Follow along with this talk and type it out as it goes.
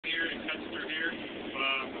through here.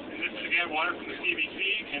 And this is again water from the CBC,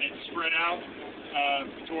 and it's spread out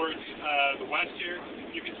towards the west here.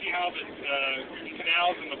 You can see how the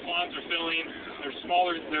canals and the ponds are filling. There's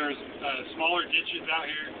smaller ditches out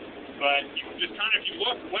here, but you can just if you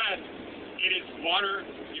look west, it is water.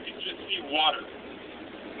 You can just see water.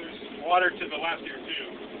 There's water to the left here too.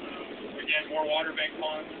 Again, more water bank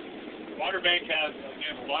ponds. Water bank has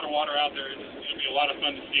a lot of water out there. It's going to be a lot of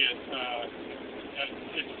fun to see it.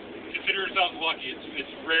 Consider yourselves lucky.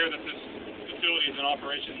 It's rare that this facility is in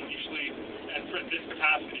operation. Usually at this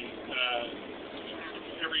capacity,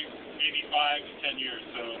 every maybe 5 to 10 years.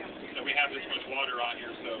 So that we have this much water on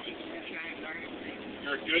here. So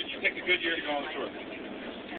you picked a good year to go on the tour.